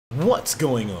What's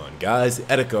going on, guys?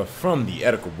 Etika from the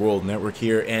Etika World Network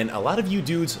here, and a lot of you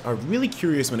dudes are really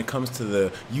curious when it comes to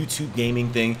the YouTube gaming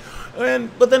thing,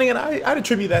 but then again, I'd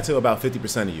attribute that to about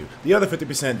 50% of you. The other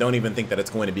 50% don't even think that it's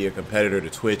going to be a competitor to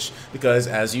Twitch, because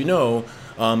as you know,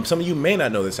 some of you may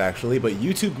not know this actually, but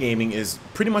YouTube gaming is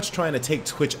pretty much trying to take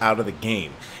Twitch out of the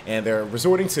game, and they're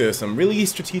resorting to some really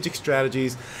strategic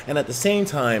strategies, and at the same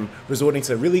time, resorting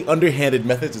to really underhanded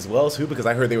methods as well too, because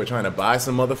I heard they were trying to buy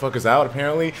some motherfuckers out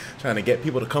apparently, trying to get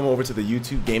people to come over to the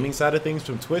YouTube gaming side of things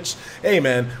from Twitch. Hey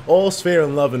man, all's fair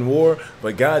in love and war,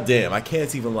 but goddamn, I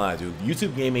can't even lie, dude.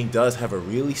 YouTube gaming does have a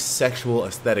really sexual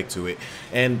aesthetic to it,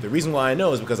 and the reason why I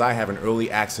know is because I have an early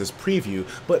access preview,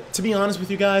 but to be honest with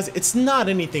you guys, it's not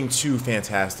anything too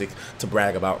fantastic to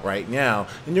brag about right now,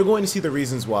 and you're going to see the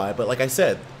reasons why. But like I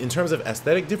said, in terms of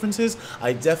aesthetic differences,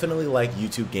 I definitely like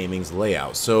YouTube gaming's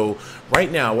layout. So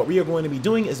right now, what we are going to be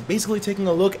doing is basically taking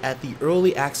a look at the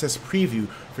early access preview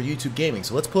for YouTube gaming.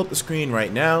 So let's pull up the screen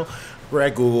right now. We're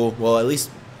at Google, well, at least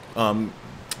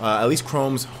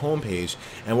Chrome's homepage,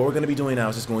 and what we're going to be doing now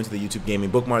is just going to the YouTube gaming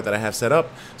bookmark that I have set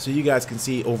up so you guys can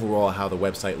see overall how the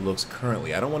website looks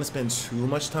currently. I don't want to spend too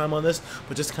much time on this,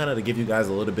 but just kind of to give you guys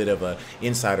a little bit of an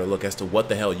insider look as to what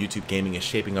the hell YouTube gaming is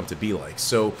shaping up to be like.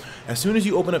 So as soon as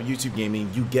you open up YouTube gaming,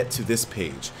 you get to this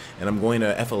page, and I'm going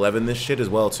to F11 this shit as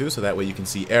well too, so that way you can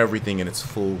see everything in its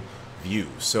full view.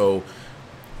 So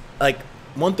like,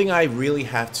 one thing I really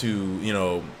have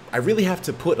to, I really have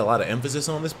to put a lot of emphasis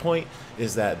on this point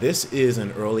is that this is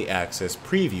an early access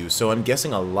preview. So I'm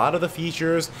guessing a lot of the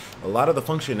features, a lot of the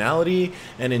functionality,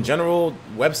 and in general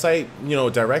website,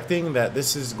 directing that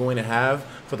this is going to have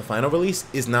for the final release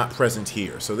is not present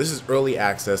here. So this is early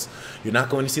access. You're not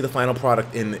going to see the final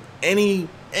product in any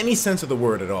sense of the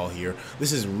word at all here.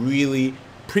 This is really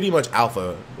pretty much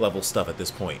alpha level stuff at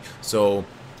this point. So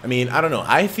I mean, I don't know.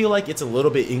 I feel like it's a little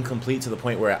bit incomplete to the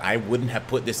point where I wouldn't have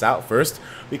put this out first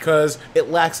because it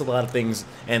lacks a lot of things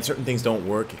and certain things don't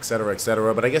work, etc.,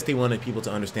 etc. But I guess they wanted people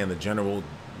to understand the general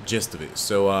gist of it.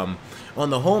 So on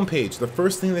the home page, the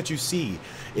first thing that you see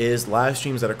is live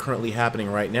streams that are currently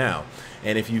happening right now.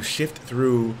 And if you shift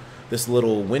through this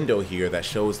little window here that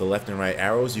shows the left and right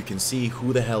arrows, you can see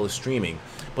who the hell is streaming.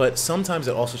 But sometimes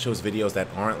it also shows videos that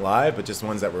aren't live, but just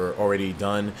ones that were already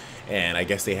done, and I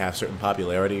guess they have certain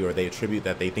popularity or they attribute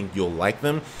that they think you'll like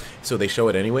them, so they show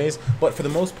it anyways. But for the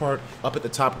most part, up at the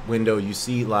top window, you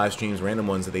see live streams, random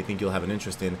ones that they think you'll have an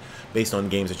interest in based on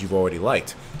games that you've already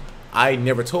liked. I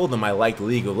never told them I liked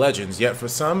League of Legends, yet for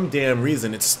some damn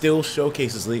reason it still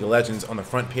showcases League of Legends on the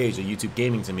front page of YouTube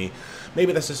Gaming to me.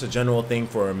 Maybe that's just a general thing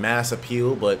for mass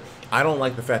appeal, but I don't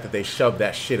like the fact that they shoved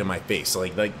that shit in my face.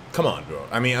 Like come on, bro.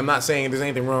 I mean, I'm not saying there's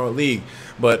anything wrong with League,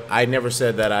 but I never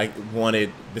said that I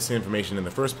wanted this information in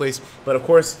the first place. But of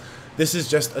course, this is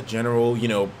just a general,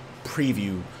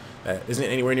 preview that isn't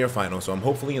anywhere near final, so I'm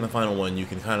hopefully in the final one you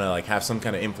can kind of like have some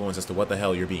kind of influence as to what the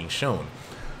hell you're being shown.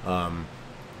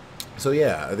 So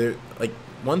yeah,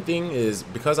 one thing is,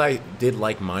 because I did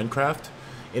like Minecraft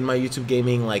in my YouTube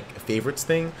gaming favorites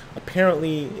thing,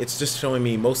 apparently it's just showing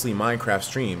me mostly Minecraft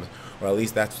streams, or at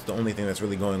least that's the only thing that's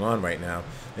really going on right now.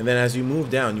 And then as you move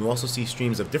down, you also see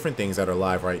streams of different things that are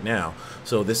live right now.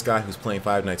 So this guy who's playing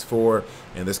Five Nights 4,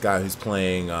 and this guy who's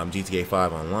playing GTA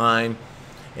 5 online.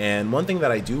 And one thing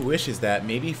that I do wish is that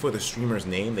maybe for the streamer's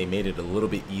name, they made it a little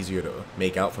bit easier to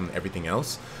make out from everything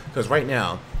else. Because right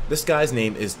now, this guy's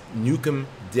name is Nukem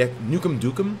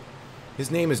Dukem.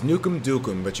 His name is Nukem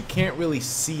Dukem, but you can't really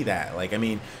see that. I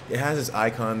mean, it has his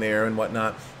icon there and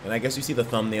whatnot, and I guess you see the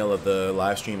thumbnail of the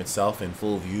live stream itself in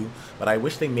full view, but I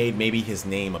wish they made maybe his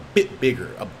name a bit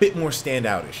bigger, a bit more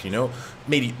standoutish,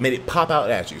 made it pop out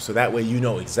at you, so that way you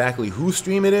know exactly whose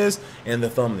stream it is and the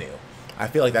thumbnail. I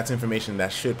feel like that's information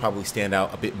that should probably stand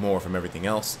out a bit more from everything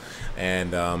else.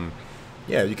 And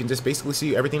yeah, you can just basically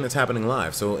see everything that's happening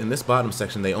live. So in this bottom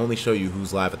section, they only show you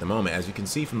who's live at the moment, as you can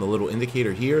see from the little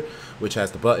indicator here, which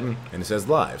has the button and it says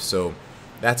live. So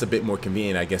that's a bit more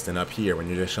convenient, I guess, than up here when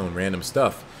you're just showing random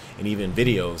stuff and even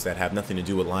videos that have nothing to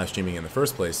do with live streaming in the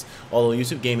first place. Although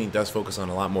YouTube gaming does focus on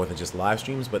a lot more than just live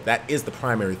streams, but that is the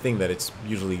primary thing that it's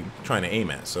usually trying to aim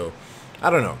at. So I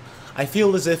don't know. I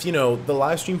feel as if, the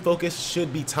live stream focus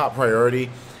should be top priority,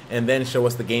 and then show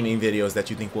us the gaming videos that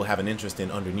you think we'll have an interest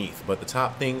in underneath. But the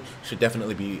top thing should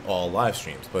definitely be all live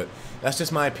streams. But that's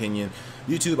just my opinion.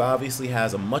 YouTube obviously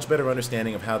has a much better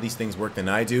understanding of how these things work than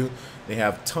I do. They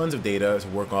have tons of data to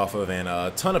work off of, and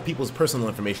a ton of people's personal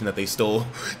information that they stole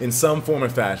in some form or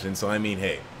fashion. So I mean,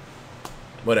 hey,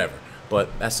 whatever.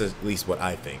 But that's at least what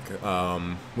I think.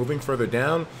 Moving further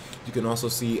down, you can also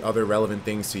see other relevant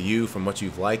things to you from what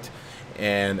you've liked.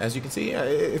 And as you can see, yeah,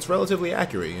 it's relatively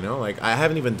accurate, you know? Like, I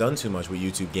haven't even done too much with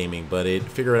YouTube gaming, but it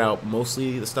figured out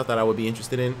mostly the stuff that I would be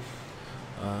interested in.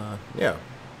 Yeah,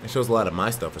 it shows a lot of my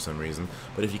stuff for some reason.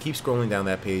 But if you keep scrolling down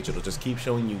that page, it'll just keep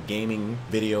showing you gaming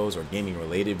videos or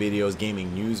gaming-related videos,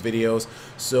 gaming news videos.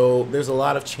 So there's a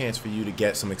lot of chance for you to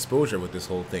get some exposure with this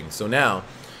whole thing. So now,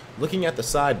 looking at the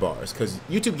sidebars, because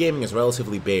YouTube gaming is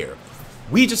relatively bare.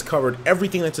 We just covered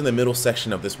everything that's in the middle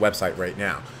section of this website right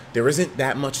now. There isn't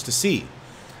that much to see.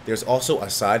 There's also a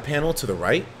side panel to the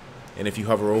right, and if you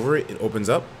hover over it, it opens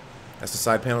up. That's the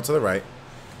side panel to the right,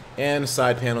 and a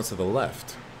side panel to the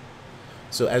left.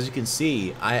 So as you can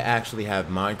see, I actually have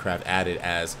Minecraft added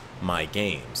as my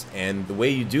games. And the way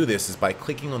you do this is by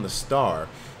clicking on the star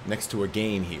next to a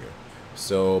game here.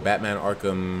 So Batman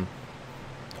Arkham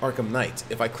Knight.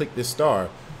 If I click this star,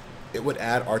 it would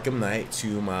add Arkham Knight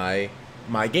to my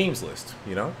games list,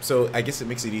 you know? So I guess it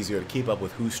makes it easier to keep up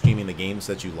with who's streaming the games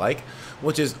that you like,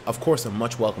 which is, of course, a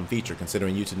much welcome feature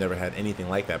considering YouTube never had anything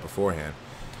like that beforehand.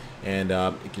 And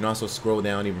you can also scroll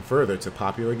down even further to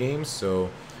popular games. So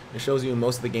it shows you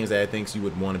most of the games that I think you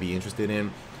would want to be interested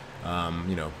in.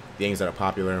 You know, games that are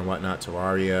popular and whatnot.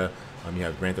 Terraria. You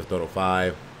have Grand Theft Auto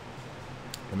 5.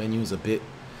 The menu is a bit...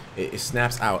 It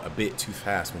snaps out a bit too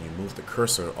fast when you move the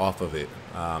cursor off of it.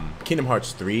 Kingdom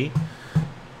Hearts 3.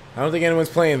 I don't think anyone's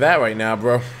playing that right now,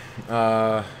 bro.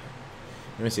 Let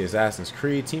me see. Assassin's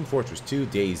Creed, Team Fortress 2,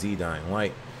 DayZ, Dying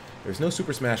Light. There's no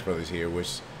Super Smash Brothers here,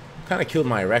 which kind of killed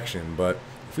my erection. But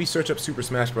if we search up Super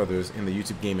Smash Brothers in the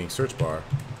YouTube Gaming search bar,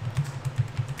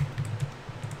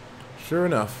 sure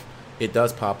enough, it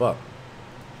does pop up.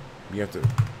 You have to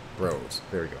browse.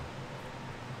 There we go.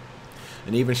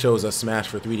 And it even shows us Smash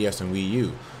for 3DS and Wii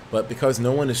U. But because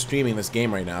no one is streaming this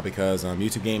game right now, because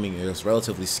YouTube gaming is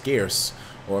relatively scarce,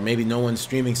 or maybe no one's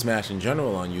streaming Smash in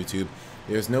general on YouTube,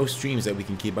 there's no streams that we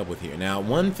can keep up with here. Now,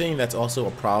 one thing that's also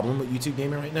a problem with YouTube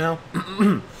gaming right now,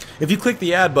 if you click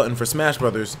the add button for Smash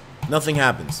Brothers, nothing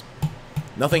happens.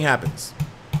 Nothing happens.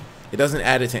 It doesn't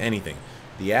add it to anything.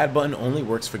 The add button only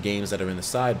works for games that are in the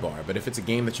sidebar, but if it's a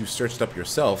game that you searched up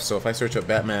yourself, so if I search up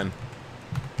Batman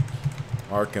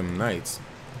Arkham Knight,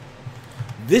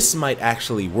 this might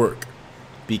actually work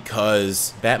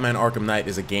because Batman Arkham Knight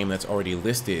is a game that's already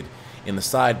listed in the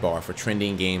sidebar for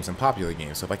trending games and popular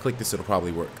games. So if I click this, it'll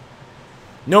probably work.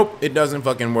 Nope, it doesn't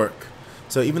fucking work.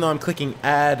 So even though I'm clicking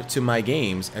add to my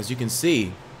games, as you can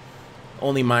see,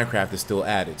 only Minecraft is still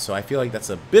added. So I feel like that's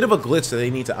a bit of a glitch that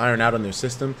they need to iron out on their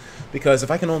system, because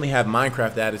if I can only have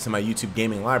Minecraft added to my YouTube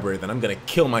gaming library, then I'm gonna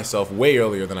kill myself way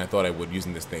earlier than I thought I would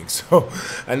using this thing. So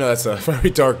I know that's a very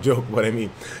dark joke, but I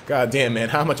mean, god damn, man,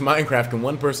 how much Minecraft can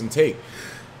one person take?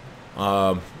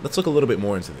 Let's look a little bit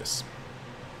more into this.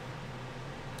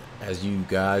 As you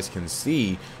guys can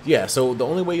see, yeah, so the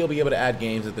only way you'll be able to add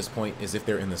games at this point is if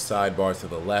they're in the sidebar to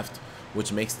the left,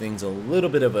 which makes things a little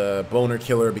bit of a boner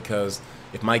killer, because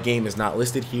if my game is not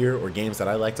listed here, or games that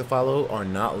I like to follow are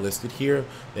not listed here,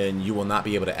 then you will not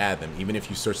be able to add them, even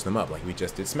if you search them up, like we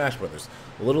just did Smash Brothers.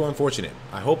 A little unfortunate.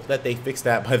 I hope that they fix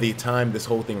that by the time this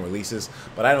whole thing releases,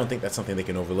 but I don't think that's something they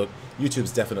can overlook.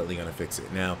 YouTube's definitely going to fix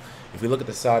it. Now, if we look at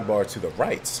the sidebar to the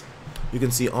right, you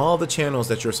can see all the channels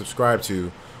that you're subscribed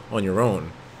to on your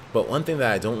own. But one thing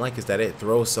that I don't like is that it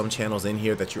throws some channels in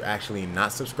here that you're actually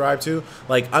not subscribed to.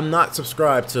 Like, I'm not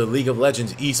subscribed to League of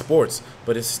Legends esports,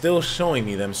 but it's still showing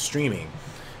me them streaming.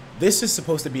 This is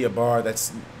supposed to be a bar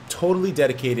that's totally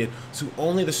dedicated to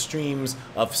only the streams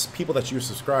of people that you're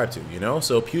subscribed to, you know?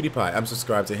 So PewDiePie, I'm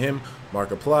subscribed to him.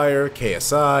 Markiplier,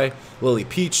 KSI, Lily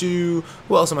Pichu.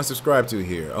 Who else am I subscribed to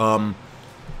here?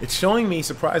 It's showing me,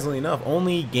 surprisingly enough,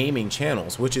 only gaming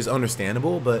channels, which is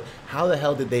understandable, but how the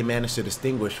hell did they manage to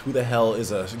distinguish who the hell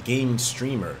is a game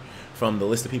streamer from the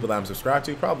list of people that I'm subscribed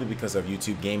to? Probably because of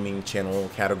YouTube gaming channel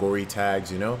category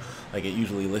tags, you know? Like, it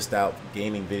usually lists out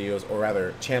gaming videos, or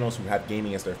rather channels who have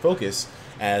gaming as their focus,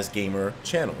 as gamer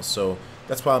channels. So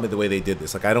that's probably the way they did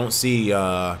this. Like, I don't see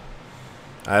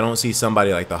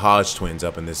somebody like the Hodge twins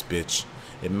up in this bitch.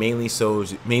 It mainly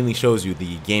shows you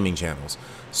the gaming channels.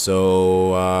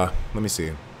 So let me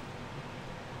see.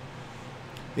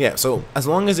 Yeah, so as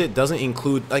long as it doesn't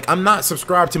include, like, I'm not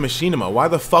subscribed to Machinima. Why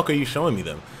the fuck are you showing me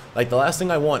them? Like, the last thing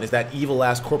I want is that evil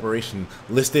ass corporation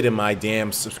listed in my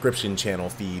damn subscription channel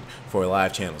feed for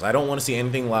live channels. I don't want to see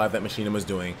anything live that Machinima's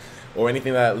doing, or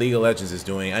anything that League of Legends is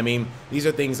doing. I mean, these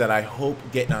are things that I hope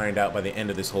get ironed out by the end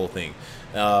of this whole thing.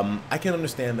 I can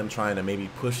understand them trying to maybe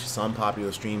push some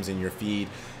popular streams in your feed,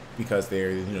 because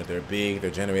they're, you know, they're big,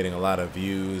 they're generating a lot of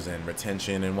views and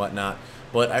retention and whatnot.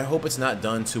 But I hope it's not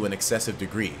done to an excessive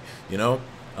degree, you know?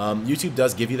 YouTube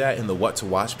does give you that in the what to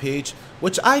watch page,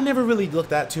 which I never really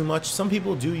looked at too much. Some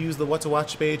people do use the what to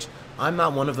watch page. I'm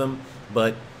not one of them,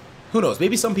 but who knows?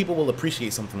 Maybe some people will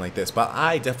appreciate something like this, but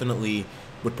I definitely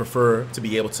would prefer to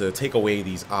be able to take away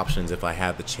these options if I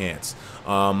had the chance.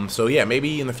 So yeah,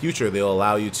 maybe in the future they'll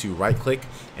allow you to right click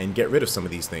and get rid of some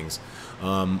of these things,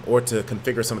 or to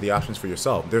configure some of the options for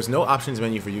yourself. There's no options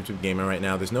menu for YouTube Gaming right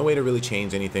now. There's no way to really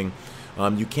change anything.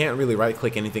 You can't really right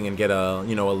click anything and get a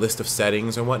list of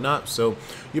settings and whatnot. So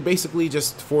you're basically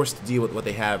just forced to deal with what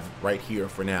they have right here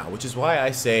for now, which is why I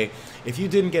say if you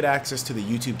didn't get access to the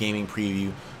YouTube Gaming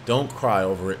preview, don't cry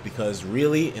over it, because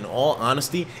really, in all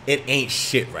honesty, it ain't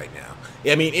shit right now.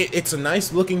 I mean, it's a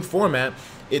nice looking format.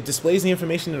 It displays the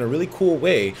information in a really cool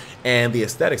way, and the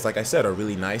aesthetics, like I said, are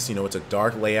really nice. It's a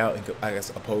dark layout, I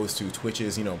guess, opposed to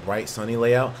Twitch's, bright, sunny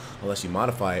layout, unless you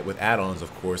modify it with add-ons,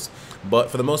 of course. But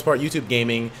for the most part, YouTube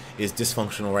Gaming is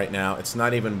dysfunctional right now. It's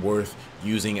not even worth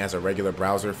using as a regular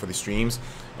browser for the streams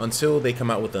until they come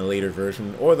out with a later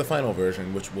version or the final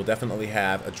version, which will definitely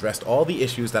have addressed all the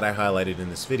issues that I highlighted in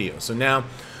this video. So now,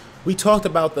 we talked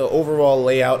about the overall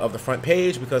layout of the front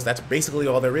page, because that's basically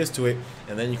all there is to it,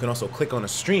 and then you can also click on a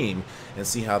stream and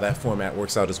see how that format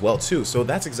works out as well too. So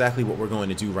that's exactly what we're going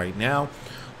to do right now.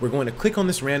 We're going to click on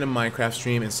this random Minecraft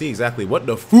stream and see exactly what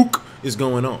the fuck is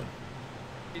going on.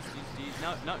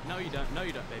 No, you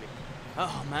don't, baby.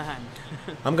 Oh man.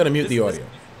 I'm gonna mute the audio.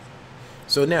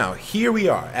 So now, here we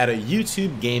are at a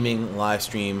YouTube Gaming live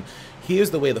stream.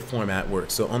 Here's the way the format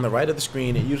works. So on the right of the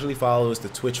screen, it usually follows the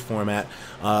Twitch format.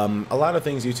 A lot of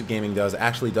things YouTube Gaming does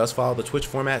actually does follow the Twitch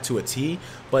format to a T,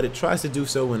 but it tries to do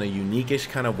so in a unique-ish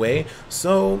kind of way.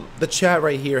 So the chat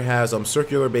right here has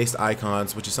circular-based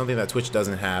icons, which is something that Twitch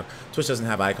doesn't have. Twitch doesn't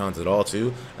have icons at all,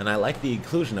 too, and I like the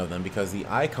inclusion of them because the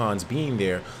icons being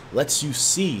there lets you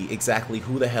see exactly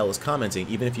who the hell is commenting,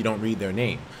 even if you don't read their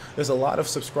name. There's a lot of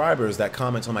subscribers that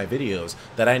comment on my videos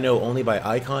that I know only by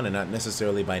icon and not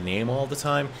necessarily by name all the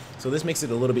time, so this makes it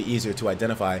a little bit easier to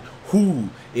identify who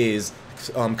is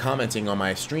commenting on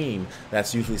my stream.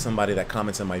 That's usually somebody that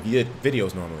comments on my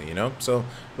videos normally, so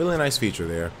really nice feature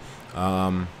there.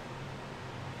 Let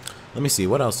me see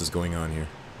what else is going on here.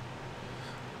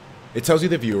 It tells you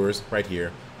the viewers right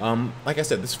here. Like I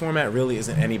said, this format really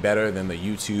isn't any better than the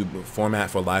YouTube format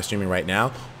for live streaming right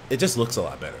now. It just looks a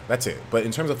lot better. That's it. But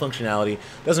in terms of functionality,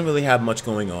 doesn't really have much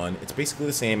going on. It's basically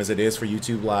the same as it is for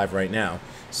YouTube Live right now.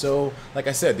 So, like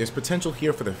I said, there's potential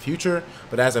here for the future,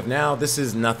 but as of now, this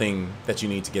is nothing that you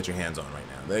need to get your hands on right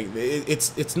now.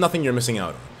 It's nothing you're missing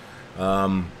out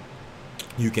on.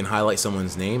 You can highlight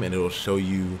someone's name and it'll show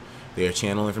you their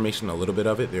channel information, a little bit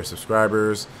of it, their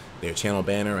subscribers, their channel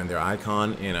banner, and their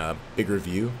icon in a bigger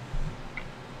view.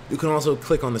 You can also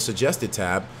click on the suggested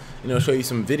tab, show you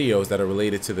some videos that are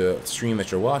related to the stream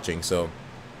that you're watching. So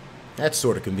that's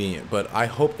sort of convenient. But I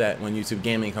hope that when YouTube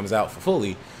Gaming comes out for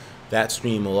fully, that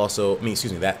stream will also,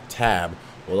 that tab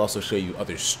will also show you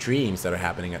other streams that are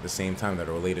happening at the same time that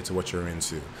are related to what you're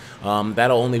into.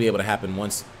 That'll only be able to happen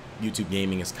once YouTube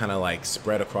Gaming is kind of like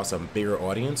spread across a bigger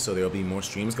audience, so there'll be more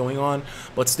streams going on.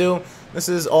 But still, this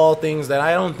is all things that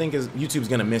I don't think YouTube's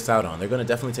going to miss out on. They're going to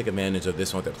definitely take advantage of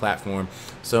this on their platform.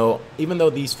 So even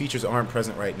though these features aren't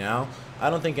present right now,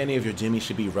 I don't think any of your jimmies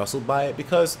should be rustled by it,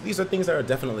 because these are things that are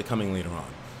definitely coming later on.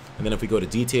 And then if we go to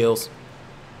details,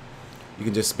 you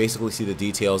can just basically see the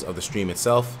details of the stream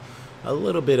itself. A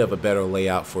little bit of a better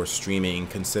layout for streaming,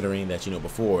 considering that,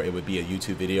 before it would be a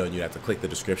YouTube video and you'd have to click the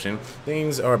description.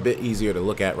 Things are a bit easier to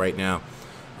look at right now.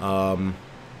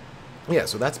 Yeah,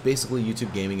 so that's basically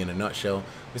YouTube Gaming in a nutshell.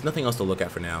 There's nothing else to look at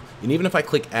for now. And even if I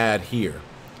click add here,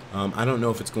 I don't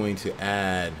know if it's going to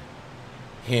add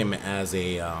him as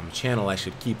a channel I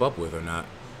should keep up with or not.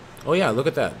 Oh yeah, look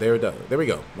at that. There we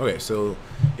go. Okay, so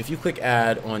if you click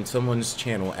add on someone's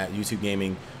channel at YouTube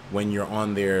Gaming when you're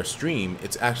on their stream,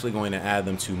 it's actually going to add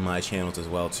them to my channels as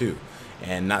well too,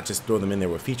 and not just throw them in there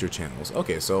with featured channels.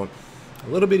 Okay, so a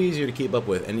little bit easier to keep up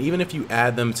with. And even if you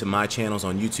add them to my channels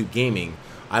on YouTube Gaming,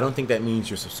 I don't think that means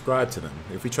you're subscribed to them.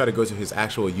 If we try to go to his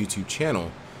actual YouTube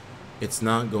channel, it's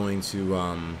not going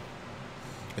to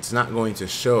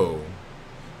show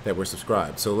that we're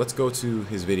subscribed. So let's go to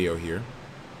his video here.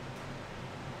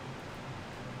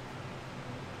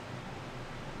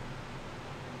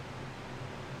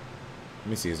 Let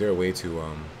me see, is there a way to,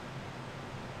 I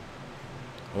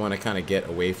want to kind of get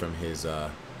away from his,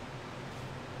 let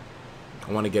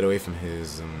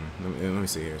me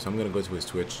see here. So I'm going to go to his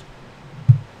Twitch,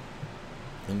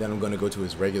 and then I'm going to go to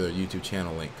his regular YouTube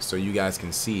channel link, so you guys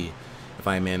can see if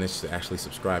I managed to actually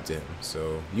subscribe to him.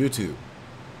 So, YouTube.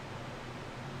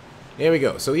 There we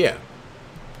go. So, yeah.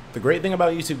 The great thing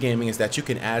about YouTube gaming is that you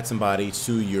can add somebody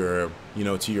to your,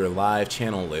 to your live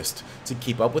channel list to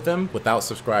keep up with them without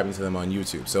subscribing to them on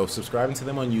YouTube. So subscribing to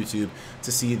them on YouTube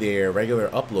to see their regular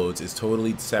uploads is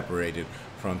totally separated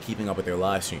from keeping up with their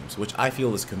live streams, which I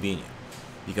feel is convenient.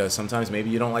 Because sometimes maybe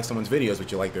you don't like someone's videos,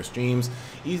 but you like their streams.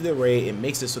 Either way, it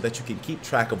makes it so that you can keep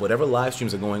track of whatever live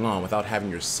streams are going on without having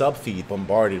your sub feed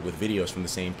bombarded with videos from the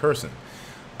same person.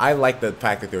 I like the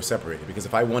fact that they're separated, because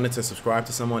if I wanted to subscribe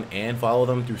to someone and follow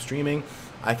them through streaming,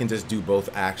 I can just do both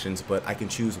actions, but I can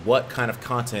choose what kind of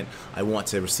content I want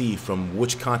to receive from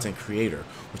which content creator,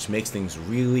 which makes things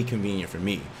really convenient for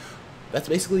me. That's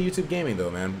basically YouTube gaming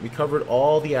though, man. We covered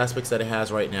all the aspects that it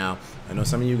has right now. I know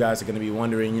some of you guys are going to be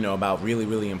wondering, about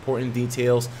really important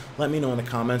details. Let me know in the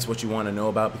comments what you want to know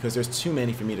about, because there's too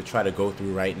many for me to try to go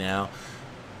through right now.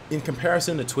 In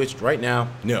comparison to Twitch right now,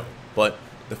 no, but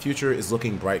the future is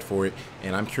looking bright for it,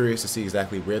 and I'm curious to see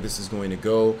exactly where this is going to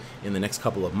go in the next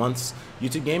couple of months.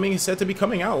 YouTube gaming is said to be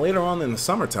coming out later on in the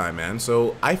summertime, man,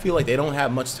 so I feel like they don't have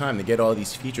much time to get all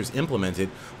these features implemented,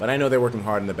 but I know they're working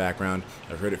hard in the background.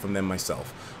 I've heard it from them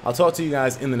myself. I'll talk to you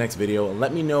guys in the next video, and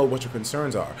let me know what your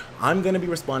concerns are. I'm going to be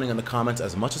responding in the comments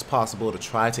as much as possible to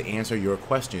try to answer your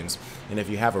questions, and if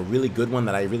you have a really good one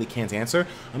that I really can't answer,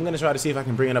 I'm going to try to see if I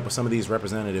can bring it up with some of these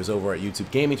representatives over at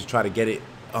YouTube Gaming to try to get it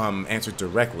answered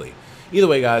directly. Either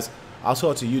way, guys, I'll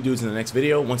talk to you dudes in the next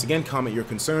video. Once again, comment your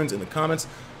concerns in the comments.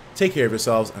 Take care of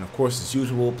yourselves, and of course, as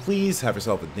usual, please have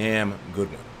yourself a damn good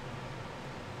one.